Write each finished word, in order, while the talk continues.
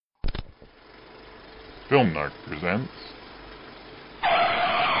Film Narc presents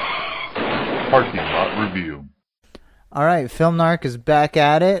Parking Lot Review. All right, Film Narc is back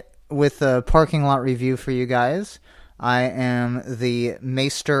at it with a parking lot review for you guys. I am the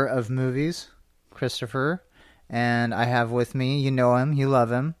maester of movies, Christopher, and I have with me, you know him, you love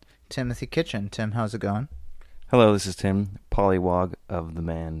him, Timothy Kitchen. Tim, how's it going? Hello, this is Tim, Pollywog of the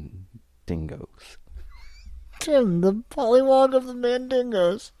Mandingos. Tim, the Pollywog of the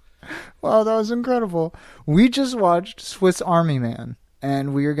Mandingos. Wow, that was incredible. We just watched Swiss Army Man,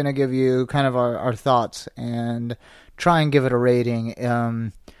 and we are going to give you kind of our thoughts and try and give it a rating.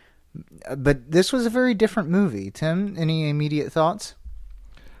 But this was a very different movie. Tim, any immediate thoughts?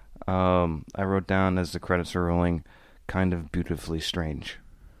 I wrote down as the credits are rolling, kind of beautifully strange.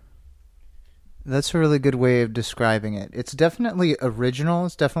 That's a really good way of describing it. It's definitely original.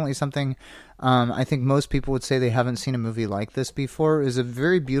 It's definitely something I think most people would say they haven't seen a movie like this before. It was a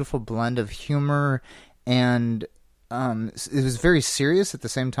very beautiful blend of humor and it was very serious at the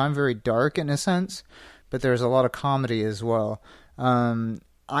same time, very dark in a sense, but there's a lot of comedy as well.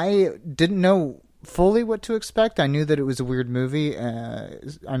 I didn't know fully what to expect. I knew that it was a weird movie.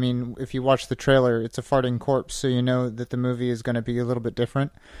 I mean, if you watch the trailer, it's a farting corpse, so you know that the movie is going to be a little bit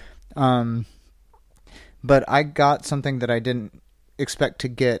different. But I got something that I didn't expect to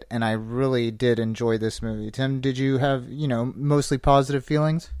get, and I really did enjoy this movie. Tim, did you have, mostly positive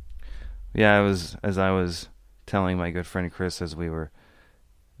feelings? Yeah, as I was telling my good friend Chris as we were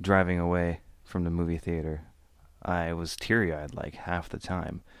driving away from the movie theater, I was teary-eyed like half the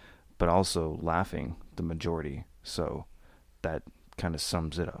time, but also laughing the majority, so that kind of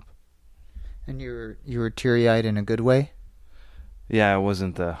sums it up. And you were teary-eyed in a good way? Yeah, it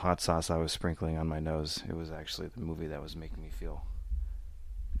wasn't the hot sauce I was sprinkling on my nose. It was actually the movie that was making me feel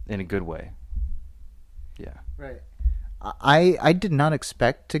in a good way. Yeah. Right. I did not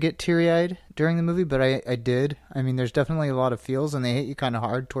expect to get teary-eyed during the movie, but I did. I mean, there's definitely a lot of feels, and they hit you kind of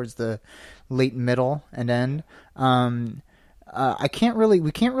hard towards the late middle and end. We can't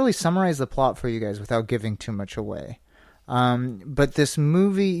really summarize the plot for you guys without giving too much away. But this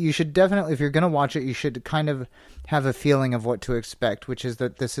movie, you should definitely, if you're going to watch it, you should kind of have a feeling of what to expect, which is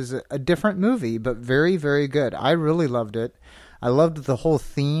that this is a different movie, but very, very good. I really loved it. I loved the whole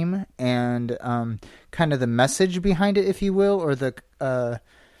theme and kind of the message behind it, if you will, or the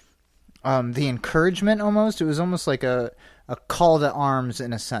encouragement almost. It was almost like a call to arms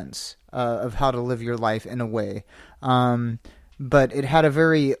in a sense of how to live your life in a way. But it had a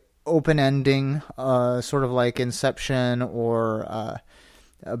very open ending, sort of like Inception or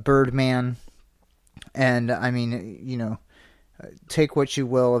Birdman. And I mean, take what you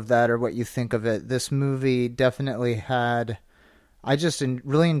will of that or what you think of it. This movie definitely had, I just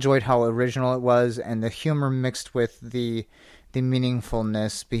really enjoyed how original it was and the humor mixed with the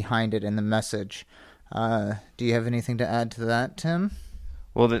meaningfulness behind it and the message. Do you have anything to add to that, Tim?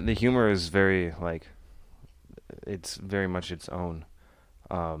 Well, the humor is very, it's very much its own.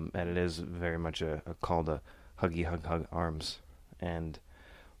 And it is very much a call to hug arms. And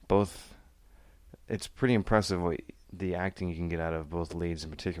it's pretty impressive what the acting you can get out of both leads in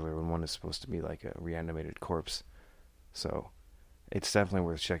particular when one is supposed to be like a reanimated corpse. So it's definitely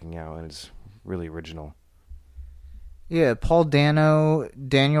worth checking out, and it's really original. Yeah, Paul Dano,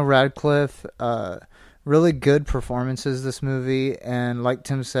 Daniel Radcliffe, really good performances this movie, and like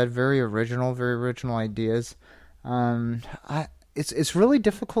Tim said, very original ideas. It's really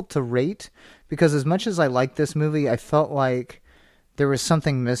difficult to rate because as much as I like this movie, I felt like there was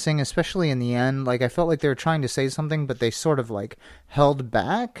something missing, especially in the end. Like I felt like they were trying to say something, but they sort of like held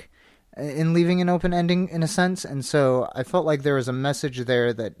back in leaving an open ending in a sense. And so I felt like there was a message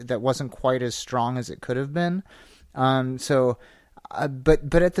there that wasn't quite as strong as it could have been. But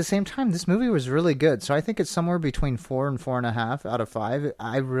at the same time, this movie was really good. So I think it's somewhere between 4 and 4.5 out of 5.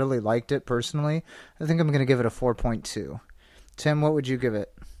 I really liked it personally. I think I'm going to give it a 4.2. Tim, what would you give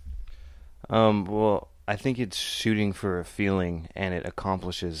it? Well, I think it's shooting for a feeling, and it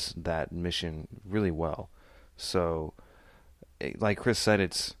accomplishes that mission really well. So, like Chris said,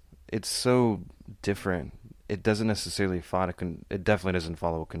 it's so different. It doesn't necessarily it definitely doesn't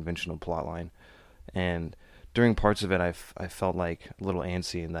follow a conventional plot line. And during parts of it, I felt like a little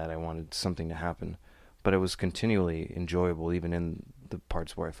antsy in that I wanted something to happen. But it was continually enjoyable, even in the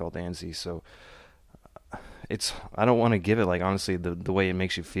parts where I felt antsy. So I don't want to give it, honestly, the way it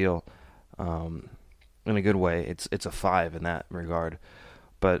makes you feel, in a good way. It's a 5 in that regard.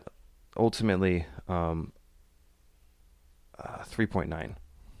 But ultimately, 3.9.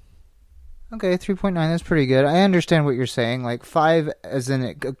 Okay, 3.9, that's pretty good. I understand what you're saying. 5 as in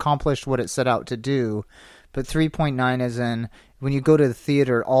it accomplished what it set out to do, but 3.9 as in when you go to the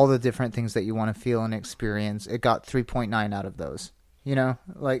theater, all the different things that you want to feel and experience, it got 3.9 out of those. You know,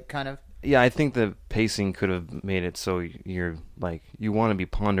 like kind of. Yeah, I think the pacing could have made it so you're like you want to be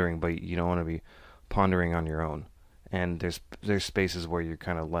pondering, but you don't want to be pondering on your own. And there's spaces where you're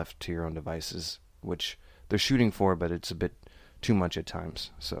kind of left to your own devices, which they're shooting for, but it's a bit too much at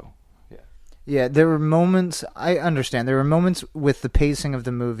times. So, yeah. Yeah, there were moments, I understand, there were moments with the pacing of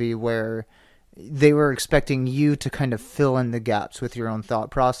the movie where they were expecting you to kind of fill in the gaps with your own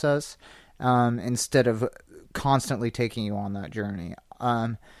thought process, instead of constantly taking you on that journey.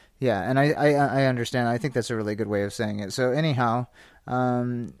 Yeah, and I understand. I think that's a really good way of saying it. So anyhow,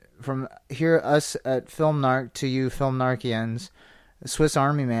 from here, us at Film Narc to you Film Narcians, Swiss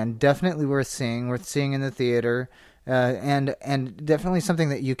Army Man, definitely worth seeing in the theater, and definitely something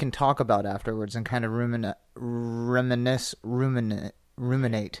that you can talk about afterwards and kind of ruminate over.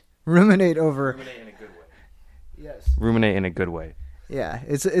 Ruminate in a good way. Yes. Ruminate in a good way. Yeah,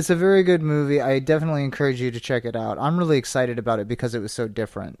 it's a very good movie. I definitely encourage you to check it out. I'm really excited about it because it was so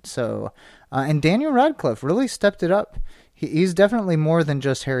different. So, and Daniel Radcliffe really stepped it up. He's definitely more than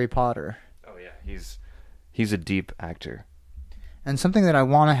just Harry Potter. Oh yeah, he's a deep actor. And something that I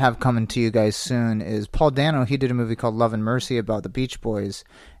want to have coming to you guys soon is Paul Dano. He did a movie called Love and Mercy about the Beach Boys,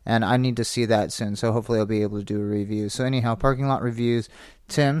 and I need to see that soon. So hopefully I'll be able to do a review. So anyhow, Parking Lot Reviews.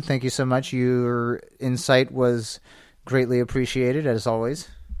 Tim, thank you so much. Your insight was greatly appreciated, as always.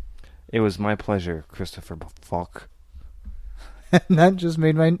 It was my pleasure, Christopher Falk. That just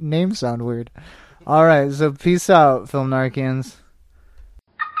made my name sound weird. All right, so peace out, Film Narcians.